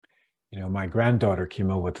My granddaughter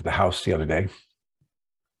came over to the house the other day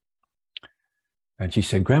and she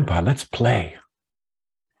said, "Grandpa, let's play."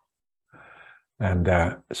 And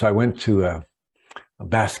so I went to a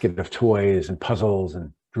basket of toys and puzzles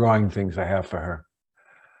and drawing things I have for her.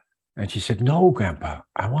 And she said, "No, Grandpa,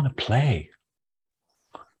 I want to play."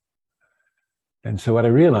 And so what I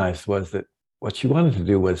realized was that what she wanted to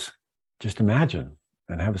do was just imagine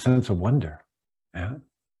and have a sense of wonder. Yeah.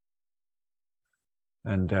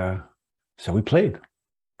 And so we played,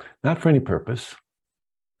 not for any purpose,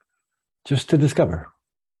 just to discover.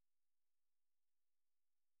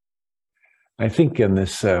 I think in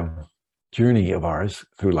this journey of ours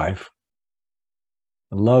through life,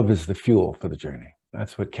 love is the fuel for the journey.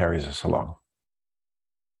 That's what carries us along.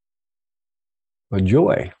 But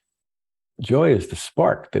joy is the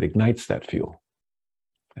spark that ignites that fuel.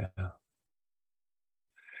 Yeah.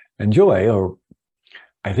 And joy, or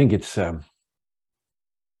I think it's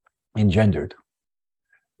engendered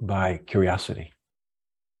by curiosity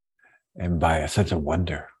and by a sense of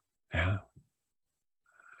wonder, yeah,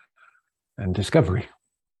 and discovery.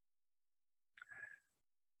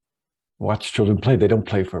 Watch children play. They don't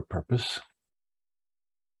play for a purpose.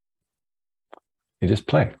 They just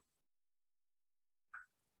play.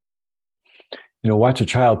 Watch a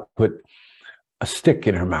child put a stick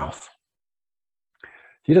in her mouth.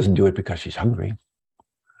 She doesn't do it because she's hungry.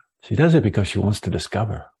 She does it because she wants to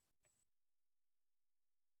discover.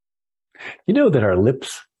 You know that our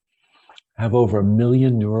lips have over 1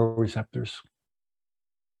 million neuroreceptors?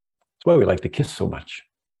 That's why we like to kiss so much.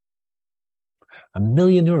 1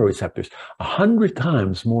 million neuroreceptors, 100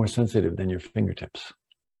 times more sensitive than your fingertips.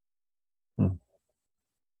 So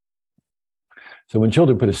when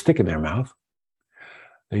children put a stick in their mouth,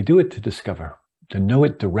 they do it to discover, to know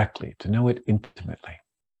it directly, to know it intimately.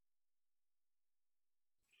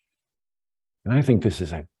 And I think this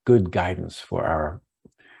is a good guidance for our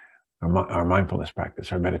mindfulness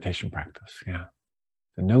practice, our meditation practice, yeah.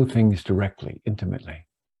 To know things directly, intimately,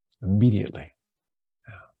 immediately.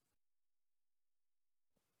 Yeah.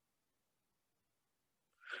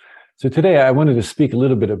 So today I wanted to speak a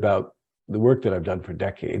little bit about the work that I've done for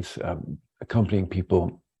decades, accompanying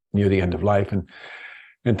people near the end of life,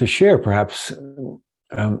 and to share perhaps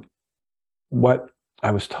what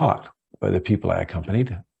I was taught by the people I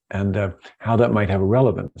accompanied, and how that might have a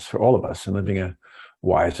relevance for all of us in living a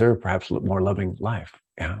wiser, perhaps more loving life.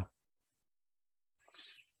 Yeah.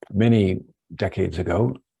 Many decades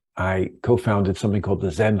ago, I co-founded something called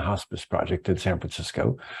the Zen Hospice Project in San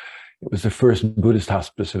Francisco. It was the first Buddhist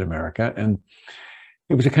hospice in America, and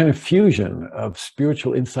it was a kind of fusion of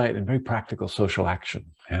spiritual insight and very practical social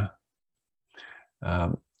action. Yeah.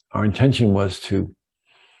 Our intention was to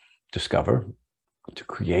discover, to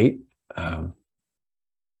create a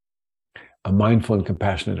mindful and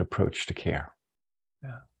compassionate approach to care.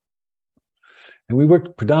 Yeah. And we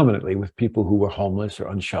worked predominantly with people who were homeless or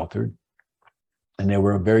unsheltered, and they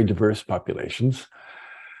were very diverse populations,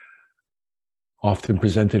 often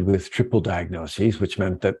presented with triple diagnoses, which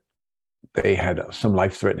meant that they had some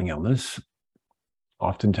life-threatening illness.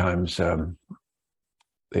 Oftentimes,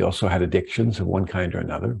 they also had addictions of one kind or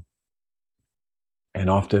another, and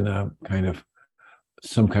often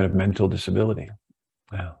some kind of mental disability.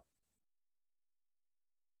 Yeah.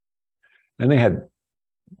 And they had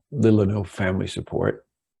little or no family support.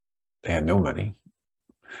 They had no money,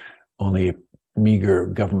 only meager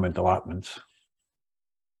government allotments.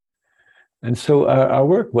 And so our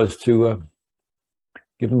work was to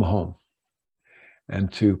give them a home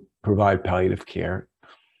and to provide palliative care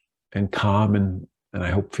and calm and I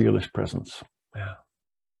hope fearless presence. Yeah.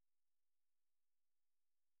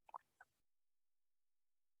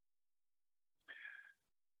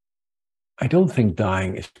 I don't think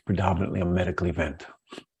dying is predominantly a medical event.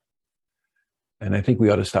 And I think we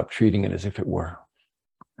ought to stop treating it as if it were.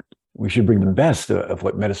 We should bring the best of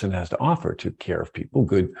what medicine has to offer to care of people,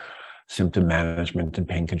 good symptom management and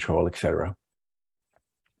pain control, etc.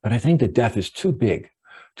 But I think that death is too big,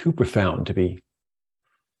 too profound to be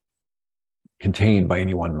contained by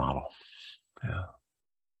any one model. Yeah.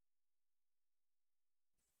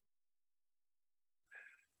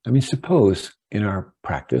 I mean, suppose in our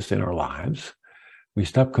practice, in our lives, we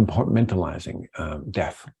stop compartmentalizing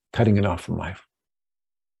death, cutting it off from life.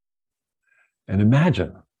 And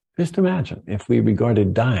just imagine if we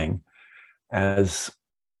regarded dying as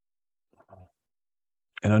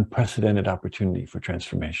an unprecedented opportunity for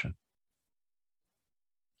transformation.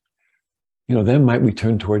 Then might we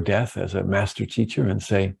turn toward death as a master teacher and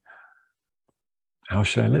say, how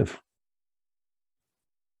should I live?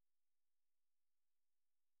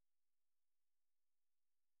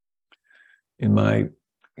 In my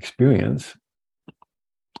experience,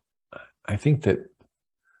 I think that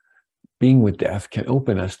being with death can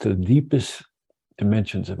open us to the deepest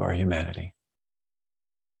dimensions of our humanity.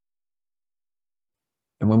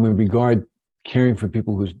 And when we regard caring for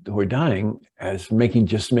people who are dying as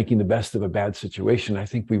just making the best of a bad situation, I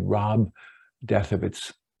think we rob death of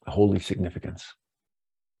its holy significance.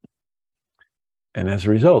 And as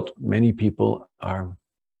a result, many people are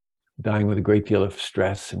dying with a great deal of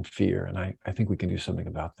stress and fear. And I think we can do something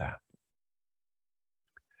about that.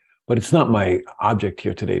 But it's not my object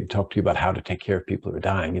here today to talk to you about how to take care of people who are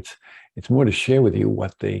dying. It's more to share with you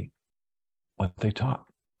what they taught.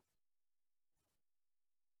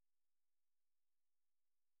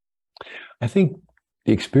 I think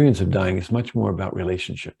the experience of dying is much more about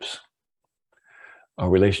relationships. Our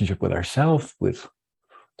relationship with ourselves, with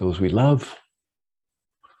those we love,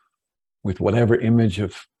 with whatever image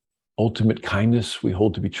of ultimate kindness we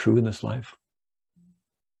hold to be true in this life.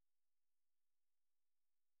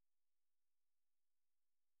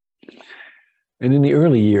 And in the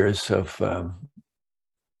early years of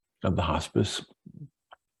the hospice,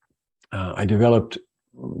 I developed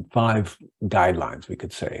 5 guidelines, we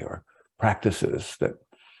could say, or practices that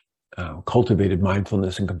cultivated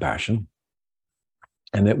mindfulness and compassion,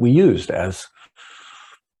 and that we used as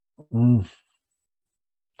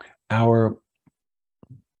our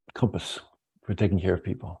compass for taking care of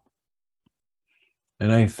people.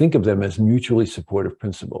 And I think of them as mutually supportive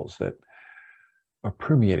principles that are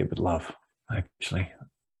permeated with love, actually.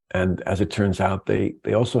 And as it turns out, they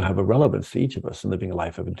also have a relevance to each of us in living a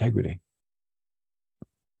life of integrity.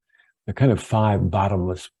 They're kind of 5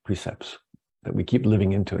 bottomless precepts that we keep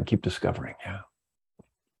living into and keep discovering. Yeah.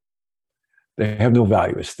 They have no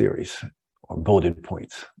value as theories or bulleted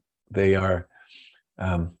points. They are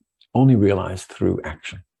only realized through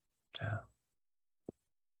action. Yeah.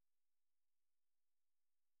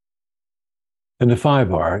 And the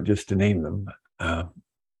 5 are, just to name them,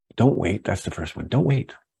 don't wait. That's the first one. Don't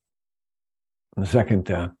wait. And the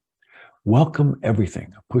second, welcome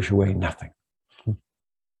everything. Push away nothing.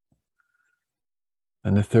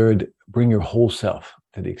 And the third, bring your whole self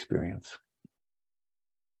to the experience.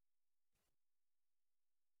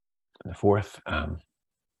 And the fourth,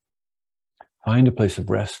 find a place of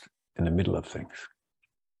rest in the middle of things.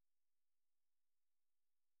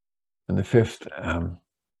 And the fifth,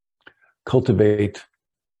 cultivate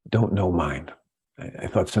don't know mind. I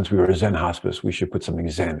thought since we were a Zen hospice, we should put something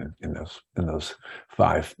Zen in those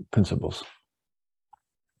 5 principles.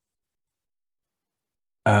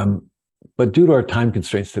 But due to our time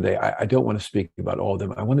constraints today, I don't want to speak about all of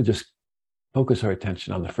them. I want to just focus our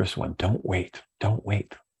attention on the first one. Don't wait. Don't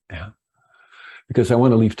wait. Yeah. Because I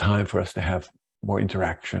want to leave time for us to have more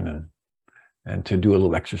interaction and to do a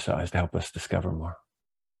little exercise to help us discover more.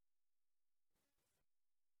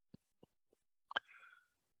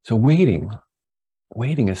 So waiting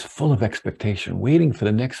is full of expectation. Waiting for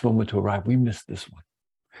the next moment to arrive, we miss this one.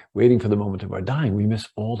 Waiting for the moment of our dying, we miss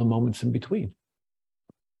all the moments in between.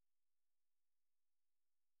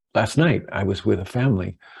 Last night, I was with a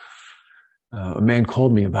family. A man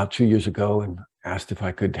called me about 2 years ago and asked if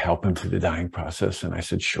I could help him through the dying process. And I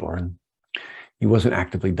said, sure. And he wasn't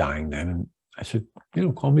actively dying then. And I said,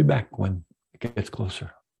 call me back when it gets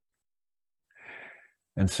closer.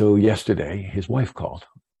 And so yesterday, his wife called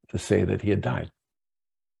to say that he had died.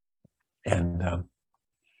 And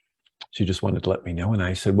she just wanted to let me know. And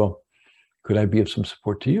I said, well, could I be of some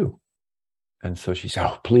support to you? And so she said,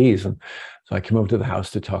 oh, please. And so I came over to the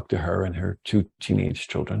house to talk to her and her 2 teenage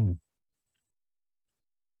children.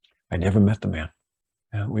 I never met the man.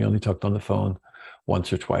 We only talked on the phone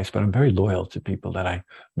once or twice, but I'm very loyal to people that I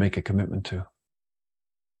make a commitment to.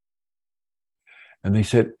 And they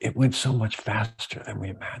said, it went so much faster than we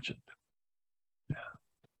imagined. Yeah.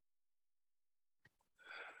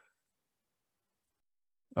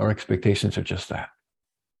 Our expectations are just that.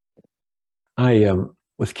 I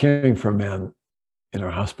was caring for a man in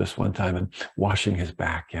our hospice one time and washing his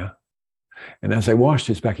back, yeah? And as I washed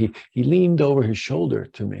his back, he leaned over his shoulder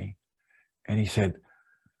to me and he said,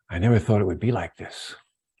 I never thought it would be like this.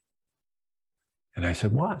 And I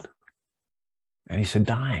said, what? And he said,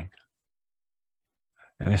 dying.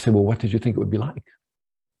 And I said, well, what did you think it would be like?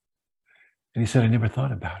 And he said, I never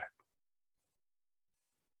thought about it.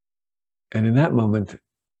 And in that moment,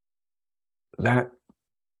 that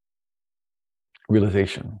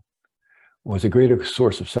realization was a greater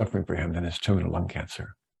source of suffering for him than his terminal lung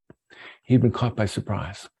cancer. He'd been caught by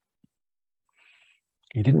surprise.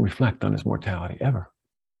 He didn't reflect on his mortality ever.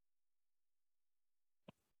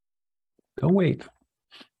 Don't wait.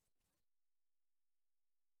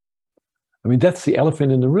 I mean, that's the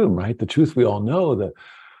elephant in the room, right? The truth we all know,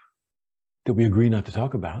 that we agree not to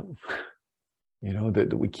talk about,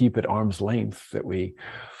 that we keep at arm's length, that we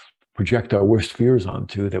project our worst fears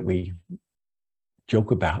onto, that we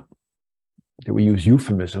joke about, that we use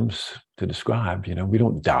euphemisms to describe. We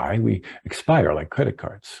don't die, we expire like credit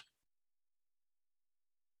cards.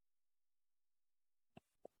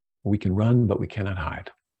 We can run, but we cannot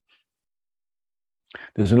hide.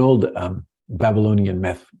 There's an old Babylonian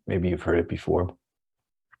myth, maybe you've heard it before,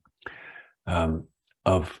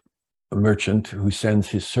 of a merchant who sends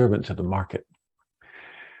his servant to the market.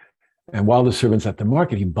 And while the servant's at the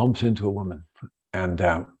market, he bumps into a woman,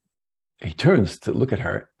 and he turns to look at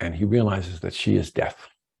her, and he realizes that she is death,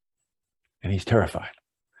 and he's terrified.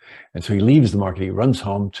 And so he leaves the market, he runs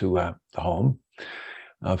home to the home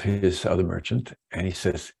of his other merchant, and he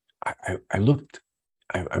says, I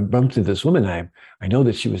bumped into this woman, I know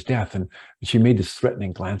that she was death, and she made this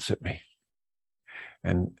threatening glance at me.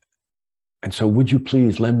 And so would you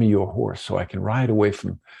please lend me your horse so I can ride away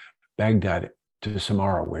from Baghdad to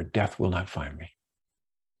Samarra, where death will not find me?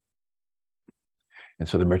 And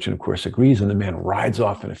so the merchant, of course, agrees, and the man rides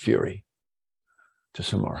off in a fury to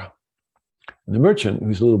Samarra. And the merchant,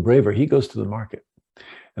 who's a little braver, he goes to the market,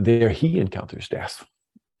 and there he encounters death.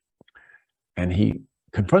 And he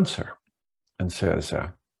confronts her and says,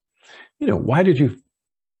 why did you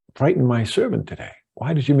frighten my servant today?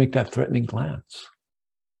 Why did you make that threatening glance?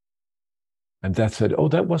 And Death said, oh,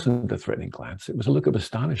 that wasn't a threatening glance. It was a look of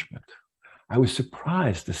astonishment. I was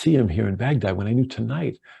surprised to see him here in Baghdad when I knew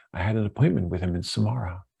tonight I had an appointment with him in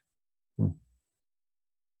Samarra.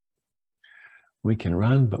 We can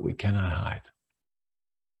run, but we cannot hide.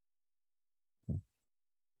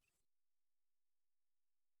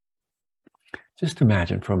 Just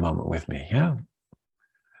imagine for a moment with me, yeah?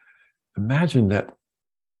 Imagine that,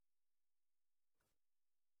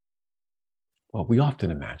 well, we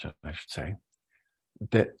often imagine, I should say,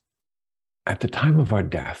 that at the time of our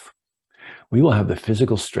death, we will have the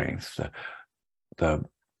physical strength, the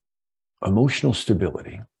emotional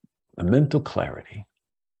stability, the mental clarity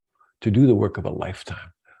to do the work of a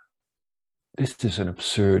lifetime. This is an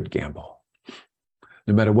absurd gamble.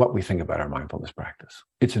 No matter what we think about our mindfulness practice,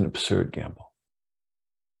 it's an absurd gamble.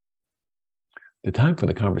 The time for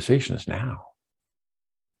the conversation is now.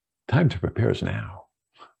 Time to prepare is now.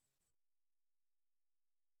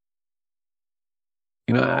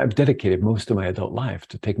 I've dedicated most of my adult life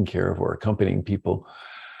to taking care of or accompanying people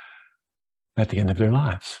at the end of their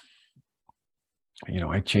lives.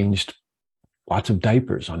 I changed lots of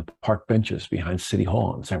diapers on park benches behind City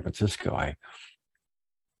Hall in San Francisco.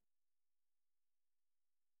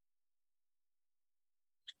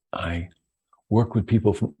 I work with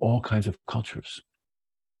people from all kinds of cultures,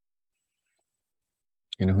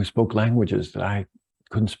 who spoke languages that I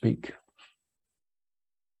couldn't speak.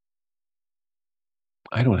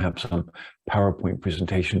 I don't have some PowerPoint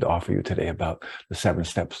presentation to offer you today about the 7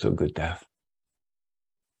 steps to a good death.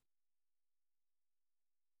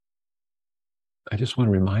 I just want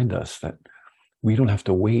to remind us that we don't have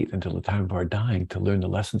to wait until the time of our dying to learn the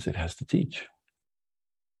lessons it has to teach.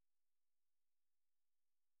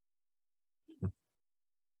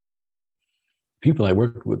 People I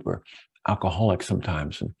worked with were alcoholics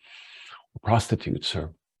sometimes, and prostitutes,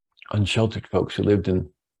 or unsheltered folks who lived in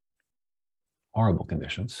horrible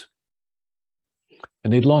conditions.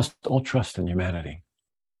 And they'd lost all trust in humanity.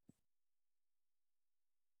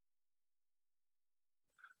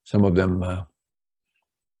 Some of them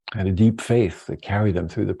had a deep faith that carried them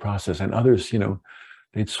through the process, and others,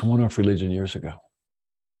 they'd sworn off religion years ago.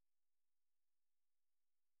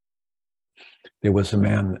 There was a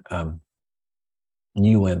man,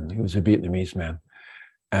 Nguyen, he was a Vietnamese man,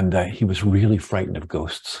 and he was really frightened of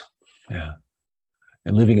ghosts. Yeah.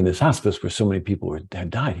 And living in this hospice where so many people had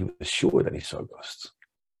died, he was sure that he saw ghosts.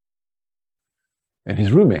 And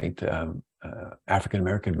his roommate,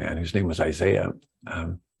 African-American man, whose name was Isaiah,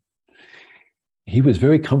 he was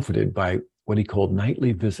very comforted by what he called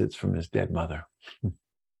nightly visits from his dead mother.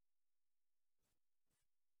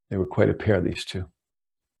 They were quite a pair, these two.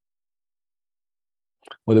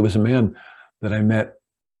 Well, there was a man that I met.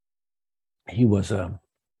 He was a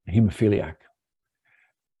hemophiliac.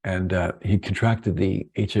 And he contracted the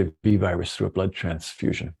HIV virus through a blood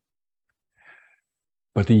transfusion.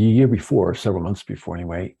 But the year before, several months before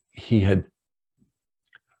anyway, he had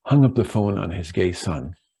hung up the phone on his gay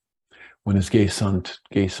son when his gay son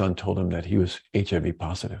told him that he was HIV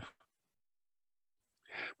positive.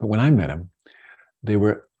 But when I met him, they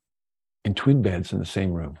were in twin beds in the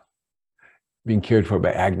same room, being cared for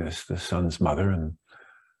by Agnes, the son's mother, and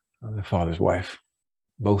the father's wife,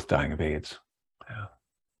 both dying of AIDS. Yeah.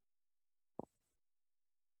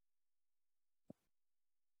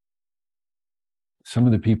 Some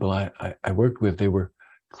of the people I worked with, they were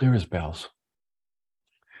clear as bells.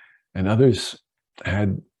 And others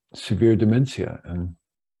had severe dementia. And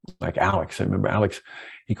like Alex, I remember Alex,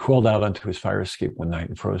 he crawled out onto his fire escape one night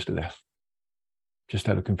and froze to death, just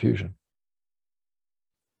out of confusion.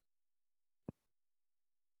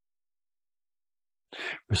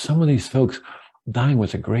 For some of these folks, dying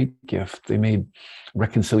was a great gift. They made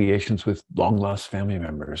reconciliations with long lost family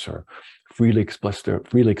members, or freely expressed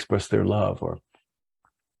their love, or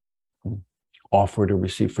offered or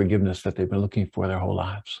received forgiveness that they've been looking for their whole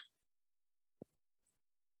lives.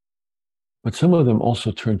 But some of them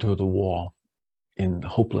also turned toward the wall in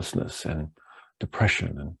hopelessness and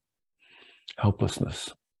depression and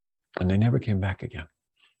helplessness, and they never came back again.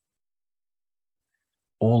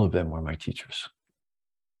 All of them were my teachers.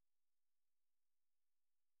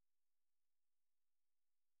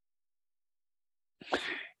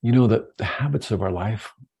 You know, the habits of our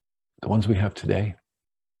life, the ones we have today,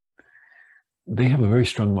 they have a very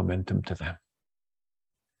strong momentum to them.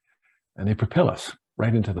 And they propel us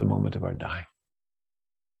right into the moment of our dying.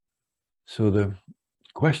 So the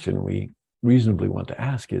question we reasonably want to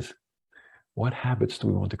ask is, what habits do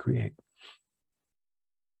we want to create?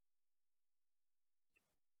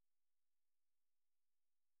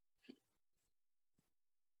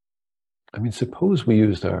 I mean, suppose we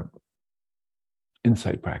used our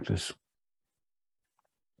insight practice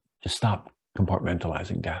to stop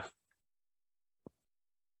compartmentalizing death.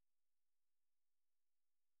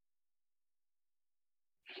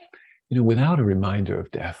 You know, without a reminder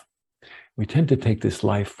of death, we tend to take this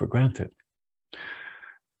life for granted,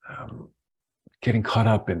 getting caught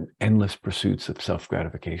up in endless pursuits of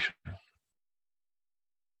self-gratification.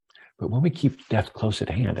 But when we keep death close at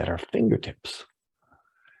hand, at our fingertips,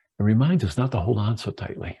 it reminds us not to hold on so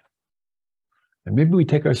tightly. And maybe we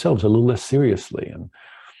take ourselves a little less seriously and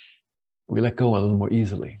we let go a little more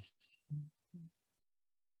easily.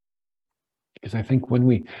 Because I think when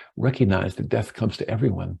we recognize that death comes to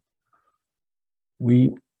everyone,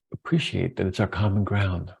 we appreciate that it's our common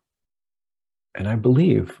ground. And I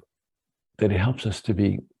believe that it helps us to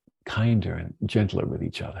be kinder and gentler with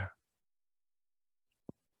each other.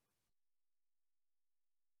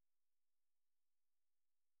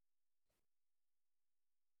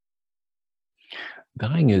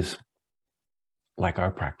 Dying is, like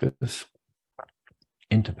our practice,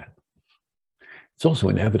 intimate. It's also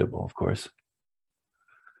inevitable, of course.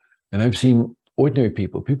 And I've seen ordinary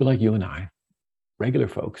people, people like you and I, regular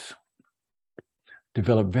folks,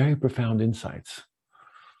 develop very profound insights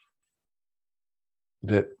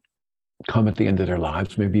that come at the end of their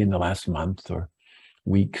lives, maybe in the last month or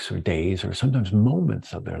weeks or days or sometimes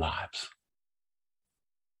moments of their lives,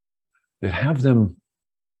 that have them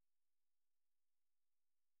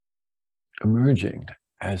emerging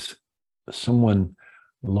as someone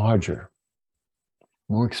larger,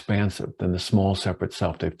 more expansive than the small separate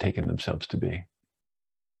self they've taken themselves to be.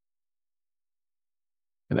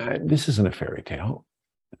 And this isn't a fairy tale,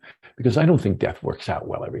 because I don't think death works out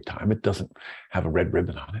well every time. It doesn't have a red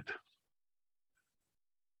ribbon on it.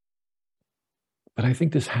 But I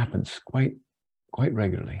think this happens quite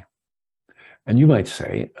regularly. And you might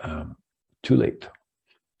say, too late.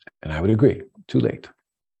 And I would agree, too late.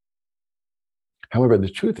 However, the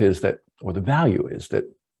truth is that, or the value is that,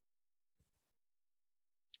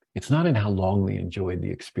 it's not in how long we enjoyed the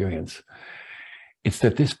experience. It's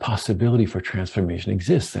that this possibility for transformation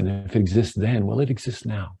exists. And if it exists then, well, it exists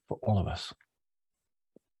now for all of us.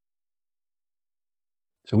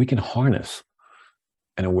 So we can harness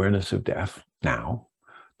an awareness of death now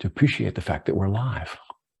to appreciate the fact that we're alive,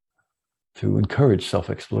 to encourage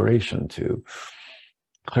self-exploration, to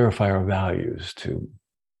clarify our values, to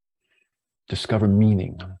discover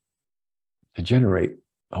meaning, to generate,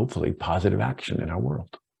 hopefully, positive action in our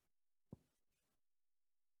world.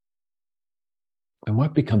 And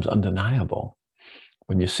what becomes undeniable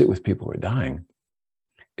when you sit with people who are dying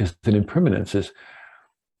is that impermanence is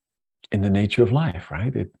in the nature of life,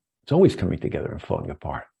 right? It's always coming together and falling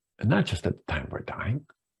apart, and not just at the time we're dying.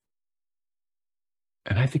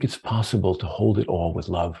 And I think it's possible to hold it all with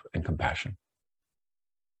love and compassion.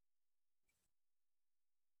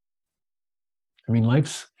 I mean,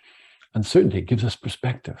 life's uncertainty gives us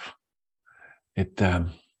perspective.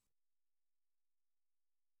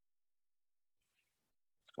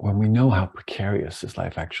 When we know how precarious this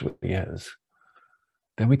life actually is,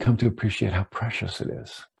 then we come to appreciate how precious it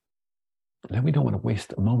is. And then we don't want to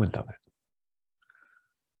waste a moment of it.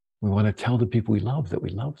 We want to tell the people we love that we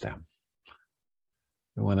love them.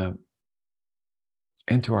 We want to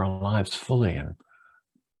enter our lives fully and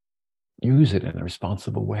use it in a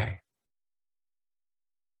responsible way.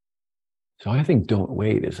 So I think don't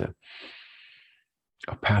wait is a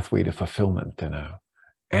pathway to fulfillment and an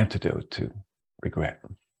antidote to regret.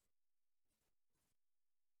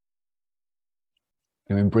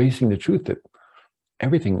 Embracing the truth that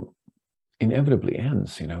everything inevitably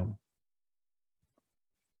ends,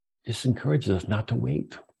 just encourages us not to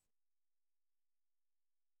wait.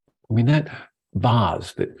 I mean, that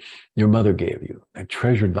vase that your mother gave you, that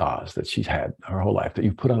treasured vase that she's had her whole life, that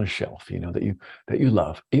you put on a shelf, that you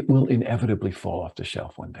love, it will inevitably fall off the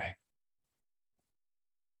shelf one day.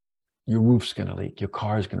 Your roof's going to leak. Your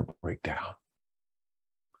car is going to break down.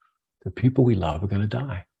 The people we love are going to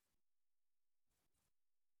die.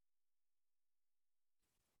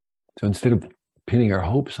 So instead of pinning our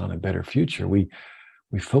hopes on a better future, we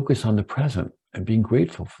focus on the present and being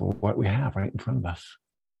grateful for what we have right in front of us.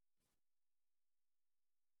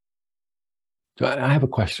 So I have a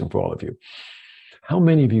question for all of you. How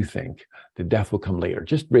many of you think that death will come later?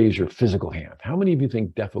 Just raise your physical hand. How many of you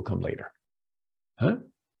think death will come later? Huh?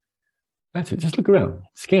 That's it. Just look around.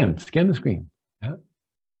 Scan the screen. Huh?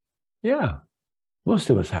 Yeah. Most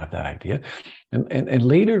of us have that idea. And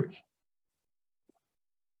later,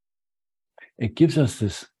 it gives us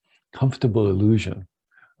this comfortable illusion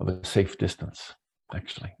of a safe distance,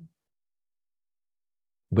 actually.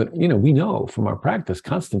 But, we know from our practice,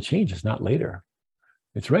 constant change is not later.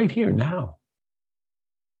 It's right here now.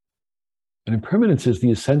 And impermanence is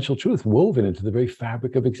the essential truth woven into the very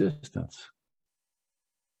fabric of existence.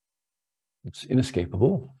 It's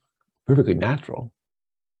inescapable, perfectly natural,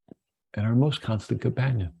 and our most constant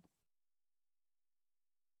companion.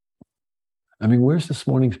 I mean, where's this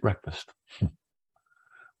morning's breakfast?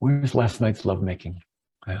 Where's last night's lovemaking?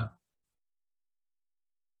 Yeah.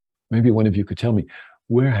 Maybe one of you could tell me,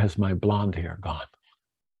 where has my blonde hair gone?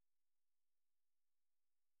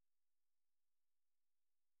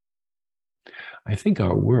 I think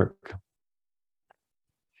our work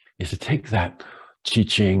is to take that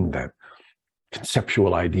teaching, that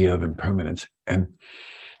conceptual idea of impermanence, and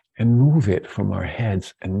move it from our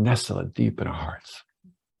heads and nestle it deep in our hearts.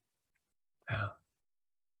 Yeah.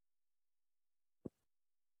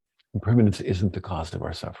 Impermanence isn't the cause of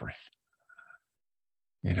our suffering.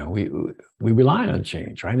 We rely on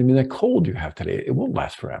change, right? I mean, that cold you have today, it won't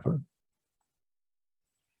last forever.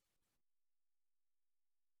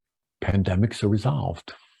 Pandemics are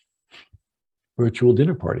resolved. Virtual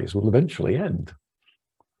dinner parties will eventually end.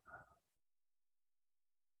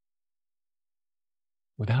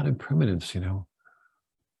 Without impermanence, your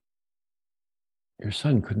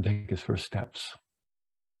son couldn't take his first steps.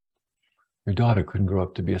 Your daughter couldn't grow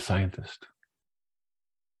up to be a scientist.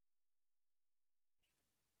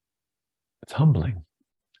 It's humbling,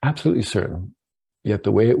 absolutely certain, yet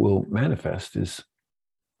the way it will manifest is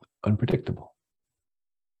unpredictable.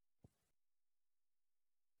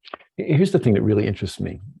 Here's the thing that really interests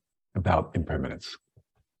me about impermanence.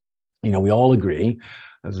 We all agree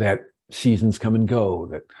that seasons come and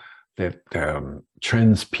go, that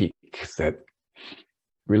trends peak, that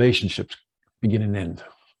relationships begin and end.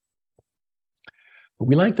 But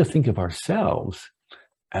we like to think of ourselves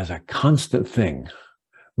as a constant thing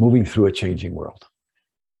moving through a changing world.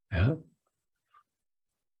 Yeah?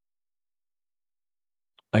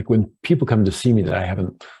 Like when people come to see me that I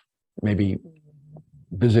haven't maybe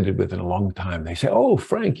visited with in a long time, they say, "Oh,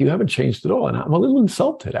 Frank, you haven't changed at all." And I'm a little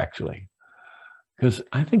insulted, actually, because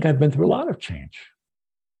I think I've been through a lot of change.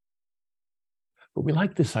 But we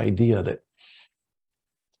like this idea that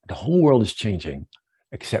the whole world is changing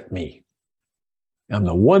except me. I'm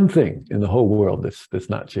the one thing in the whole world that's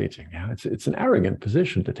not changing. Yeah? It's an arrogant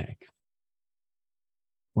position to take.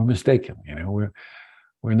 We're mistaken.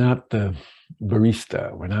 We're not the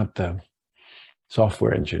barista. We're not the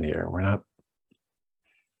software engineer. We're not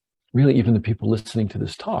really even the people listening to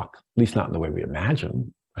this talk, at least not in the way we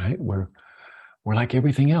imagine, right? We're like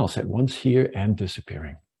everything else, at once here and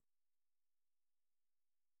disappearing.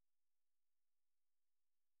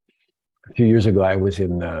 A few years ago, I was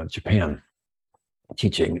in Japan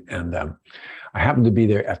teaching, and I happened to be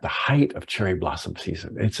there at the height of cherry blossom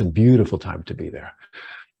season. It's a beautiful time to be there.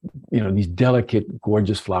 These delicate,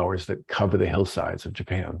 gorgeous flowers that cover the hillsides of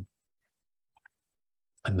Japan.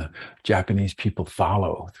 And the Japanese people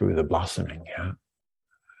follow through the blossoming. Yeah?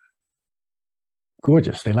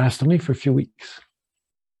 Gorgeous. They last only for a few weeks.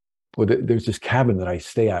 Well, there's this cabin that I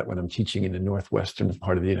stay at when I'm teaching in the northwestern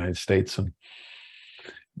part of the United States. And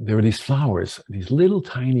there are these flowers, these little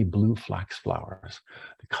tiny blue flax flowers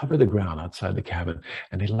that cover the ground outside the cabin.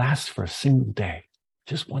 And they last for a single day,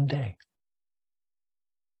 just one day.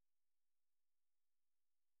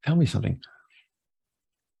 Tell me something.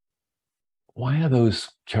 why are those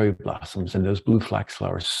cherry blossoms and those blue flax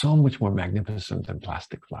flowers so much more magnificent than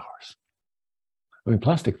plastic flowers? I mean,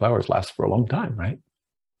 plastic flowers last for a long time, right?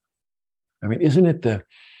 I mean, isn't it the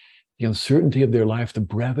uncertainty of their life, the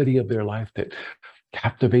brevity of their life that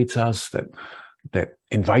captivates us, that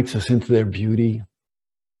invites us into their beauty,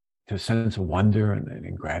 to a sense of wonder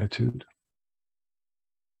and gratitude?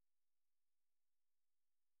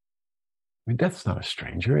 I mean, death's not a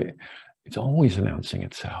stranger. It's always announcing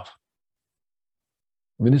itself.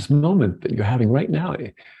 I mean, this moment that you're having right now,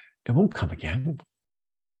 it won't come again.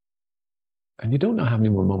 And you don't know how many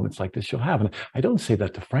more moments like this you'll have. And I don't say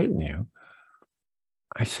that to frighten you.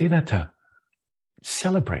 I say that to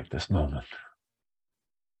celebrate this moment.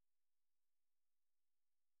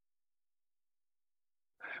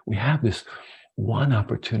 We have this one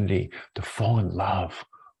opportunity to fall in love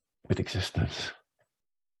with existence.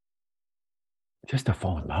 Just to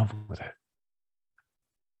fall in love with it.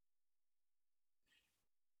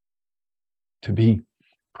 To be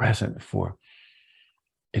present for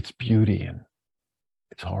its beauty and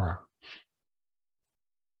its horror.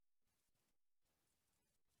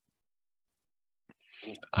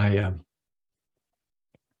 I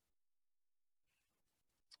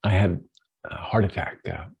had a heart attack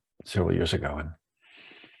several years ago, and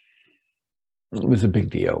it was a big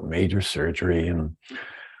deal, major surgery and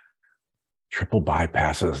triple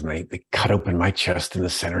bypasses, and they cut open my chest in the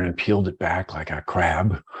center and peeled it back like a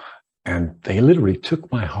crab, and they literally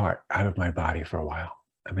took my heart out of my body for a while.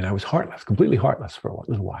 I mean, I was heartless, completely heartless for a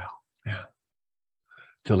little while, yeah,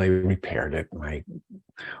 till they repaired it,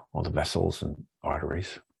 all the vessels and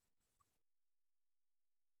arteries.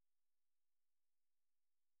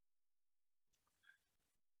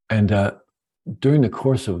 And during the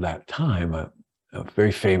course of that time, a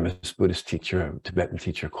very famous Buddhist teacher, a Tibetan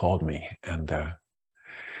teacher, called me and to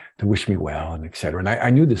wish me well and et cetera. And I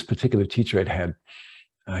knew this particular teacher had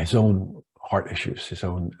his own heart issues, his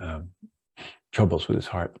own troubles with his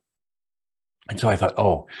heart. And so I thought,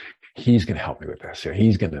 oh, he's going to help me with this.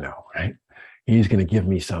 He's going to know, right? He's going to give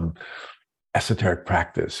me some esoteric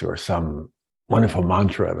practice or some wonderful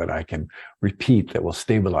mantra that I can repeat that will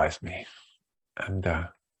stabilize me. And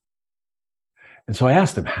so I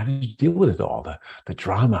asked him, how did you deal with it all? The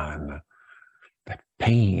drama and the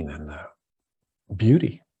pain and the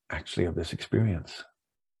beauty, actually, of this experience.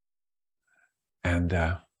 And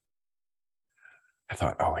I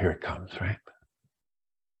thought, oh, here it comes, right?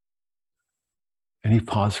 And he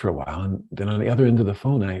paused for a while. And then on the other end of the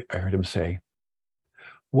phone, I heard him say,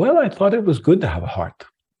 well, I thought it was good to have a heart.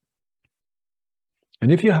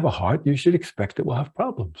 And if you have a heart, you should expect it will have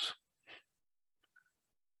problems.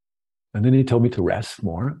 And then he told me to rest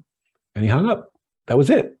more, and he hung up. That was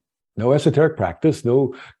it. No esoteric practice,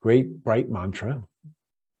 no great bright mantra.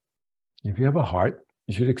 If you have a heart,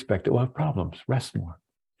 you should expect it will have problems. Rest more.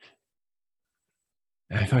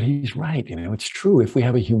 And I thought, he's right. It's true. If we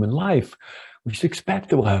have a human life, we should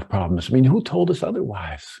expect it will have problems. I mean, who told us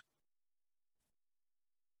otherwise?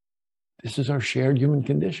 This is our shared human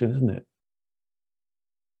condition, isn't it?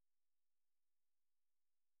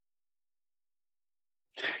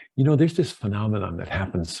 There's this phenomenon that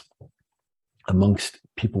happens amongst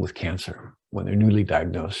people with cancer when they're newly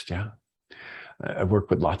diagnosed, yeah? I've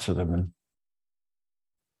worked with lots of them, and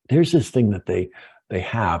there's this thing that they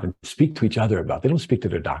have and speak to each other about. They don't speak to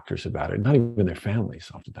their doctors about it, not even their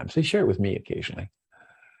families oftentimes. They share it with me occasionally.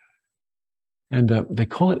 And they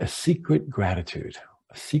call it a secret gratitude,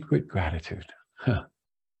 a secret gratitude. Huh.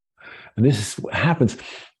 And this happens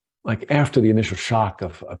like after the initial shock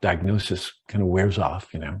of diagnosis kind of wears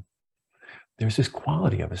off, there's this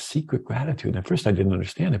quality of a secret gratitude. And at first I didn't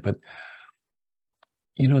understand it, but,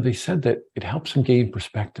 they said that it helps them gain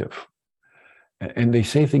perspective. And they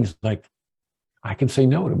say things like, I can say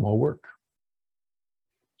no to more work,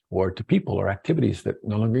 or to people or activities that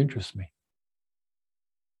no longer interest me.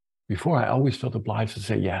 Before, I always felt obliged to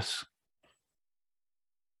say yes.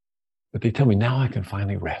 But they tell me now I can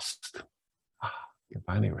finally rest. I can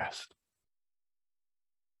finally rest.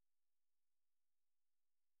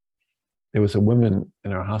 There was a woman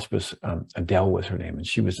in our hospice, Adele was her name, and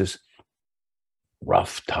she was this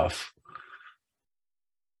rough, tough,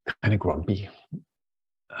 kind of grumpy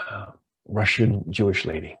Russian Jewish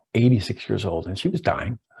lady, 86 years old, and she was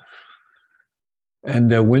dying.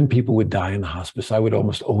 And when people would die in the hospice, I would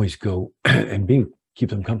almost always go and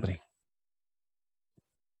keep them company.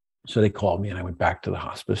 So they called me, and I went back to the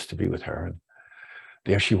hospice to be with her. And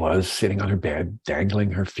there she was, sitting on her bed,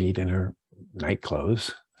 dangling her feet in her night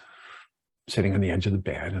clothes, sitting on the edge of the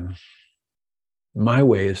bed. And my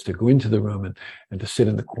way is to go into the room and to sit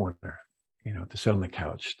in the corner, to sit on the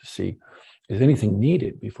couch, to see Is anything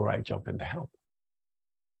needed before I jump in to help?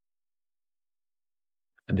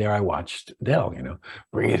 And there I watched Adele,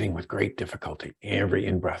 breathing with great difficulty, every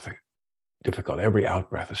in-breath difficult, every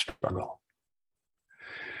out-breath a struggle.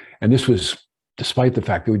 And this was despite the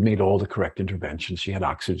fact that we'd made all the correct interventions. She had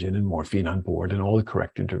oxygen and morphine on board and all the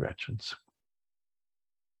correct interventions.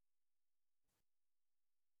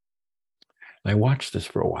 And I watched this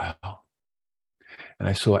for a while, and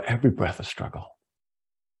I saw every breath a struggle.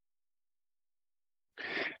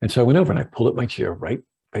 And so I went over and I pulled up my chair right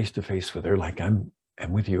face to face with her, like I'm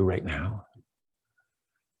with you right now.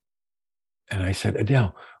 And I said,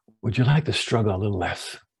 Adele, would you like to struggle a little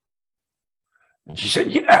less? And she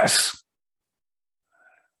said, yes.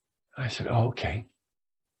 I said, oh, okay.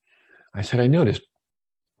 I said, I noticed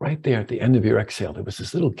right there at the end of your exhale, there was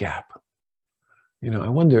this little gap. I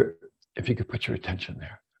wonder if you could put your attention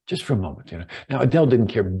there just for a moment. Now, Adele didn't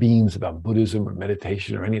care beans about Buddhism or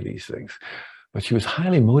meditation or any of these things, but she was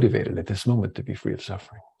highly motivated at this moment to be free of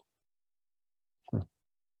suffering.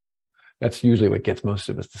 That's usually what gets most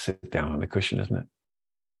of us to sit down on the cushion, isn't it?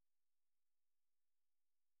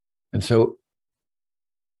 And so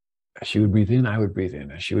as she would breathe in, I would breathe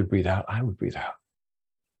in. As she would breathe out, I would breathe out.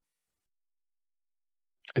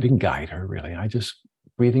 I didn't guide her, really. I just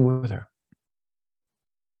breathing with her.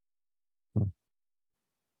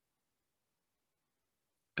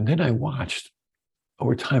 And then I watched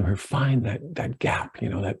over time her find that gap,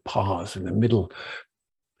 that pause in the middle,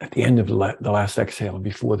 at the end of the last exhale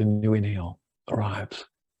before the new inhale arrives.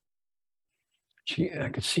 I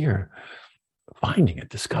could see her finding it,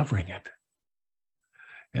 discovering it.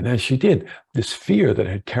 And as she did, this fear that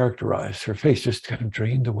had characterized her face just kind of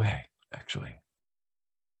drained away, actually.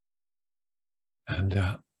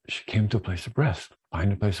 And she came to a place of rest,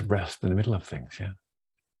 find a place of rest in the middle of things, yeah.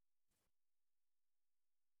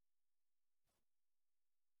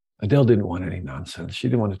 Adele didn't want any nonsense. She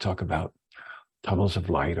didn't want to talk about tunnels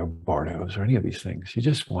of light or bardos or any of these things. She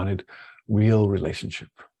just wanted real relationship.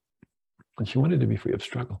 And she wanted to be free of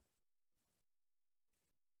struggle.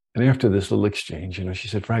 And after this little exchange, she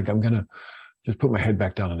said, Frank, I'm going to just put my head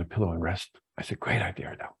back down on the pillow and rest. I said, great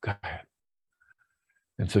idea, Adele, go ahead.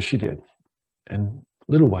 And so she did. And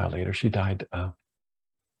a little while later, she died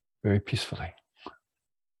very peacefully.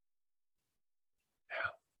 Yeah.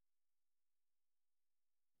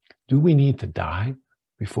 Do we need to die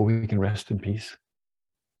before we can rest in peace?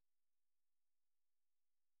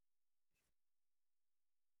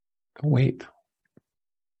 Don't wait.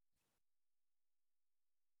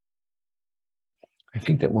 I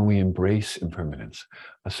think that when we embrace impermanence,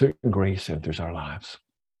 a certain grace enters our lives.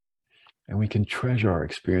 And we can treasure our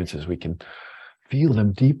experiences. We can feel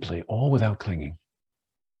them deeply, all without clinging.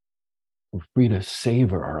 We're free to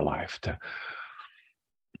savor our life, to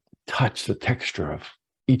touch the texture of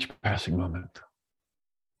each passing moment,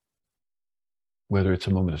 whether it's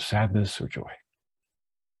a moment of sadness or joy.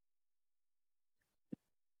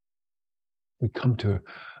 We come to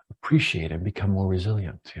appreciate and become more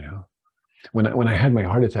resilient, When I had my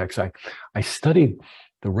heart attacks, I studied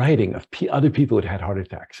the writing of other people who had had heart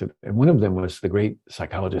attacks. And one of them was the great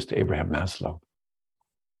psychologist, Abraham Maslow.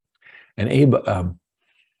 And Abe,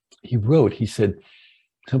 he said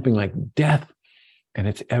something like, death and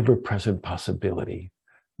its ever-present possibility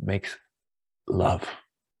makes love,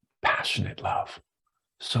 passionate love,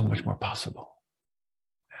 so much more possible.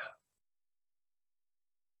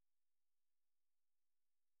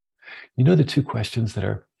 The two questions that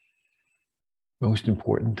are most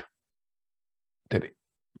important, that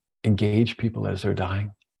engage people as they're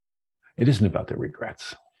dying? It isn't about their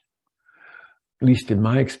regrets. At least in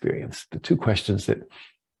my experience, the two questions that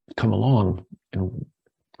come along and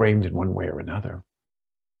framed in one way or another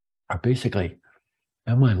are basically,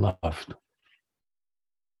 am I loved?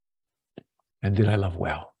 And did I love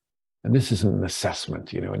well? And this isn't an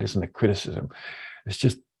assessment, it isn't a criticism. It's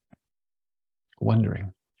just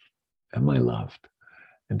wondering, am I loved?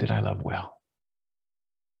 And did I love well?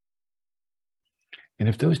 And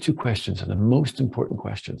if those two questions are the most important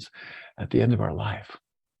questions at the end of our life,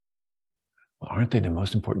 well, aren't they the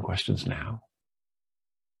most important questions now?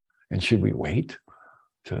 And should we wait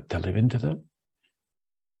to live into them?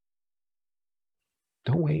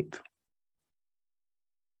 Don't wait.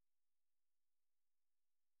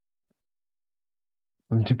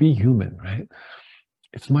 And to be human, right?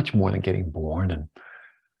 It's much more than getting born and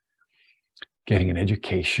getting an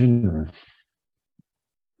education and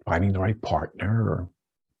finding the right partner or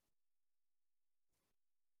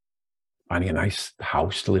finding a nice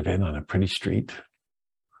house to live in on a pretty street,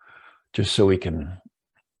 just so we can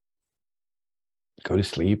go to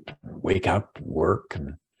sleep, wake up, work,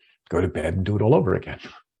 and go to bed and do it all over again.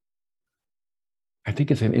 I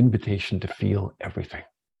think it's an invitation to feel everything,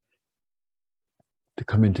 to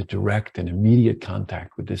come into direct and immediate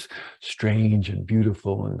contact with this strange and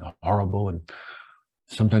beautiful and horrible and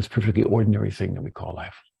sometimes perfectly ordinary thing that we call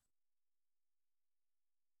life.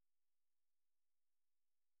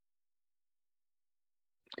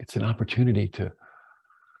 It's an opportunity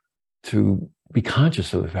to be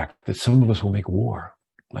conscious of the fact that some of us will make war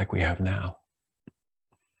like we have now,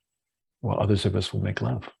 while others of us will make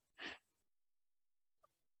love.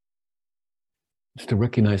 It's to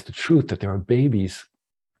recognize the truth that there are babies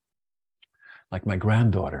like my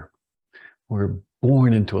granddaughter who are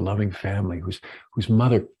born into a loving family whose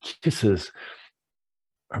mother kisses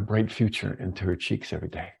a bright future into her cheeks every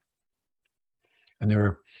day. And there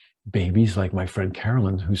are babies like my friend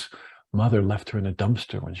Carolyn whose mother left her in a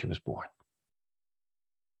dumpster when she was born.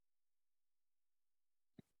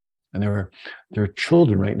 And there are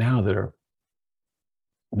children right now that are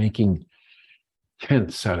making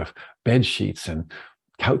tents out of bed sheets and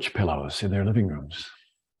couch pillows in their living rooms.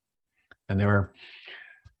 And there are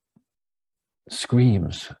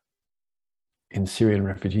screams in Syrian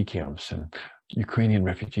refugee camps and Ukrainian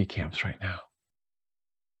refugee camps right now.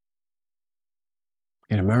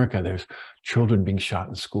 In America, there's children being shot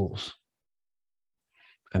in schools.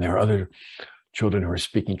 And there are other children who are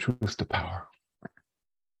speaking truth to power.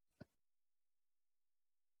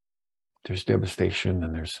 There's devastation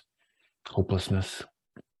and there's hopelessness.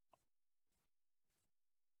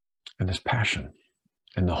 And there's passion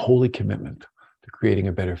and the holy commitment to creating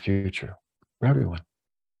a better future for everyone.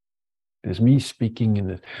 There's me speaking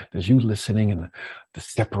and there's you listening and the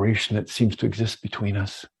separation that seems to exist between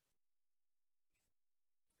us.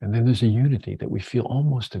 And then there's a unity that we feel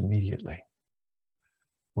almost immediately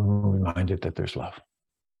when we're reminded that there's love.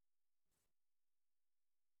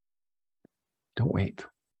 Don't wait.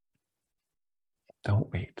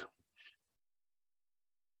 Don't wait.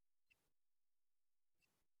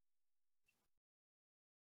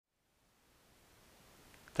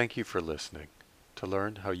 Thank you for listening. To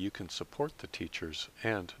learn how you can support the teachers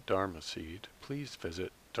and Dharma Seed, please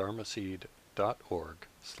visit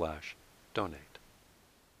dharmaseed.org/donate.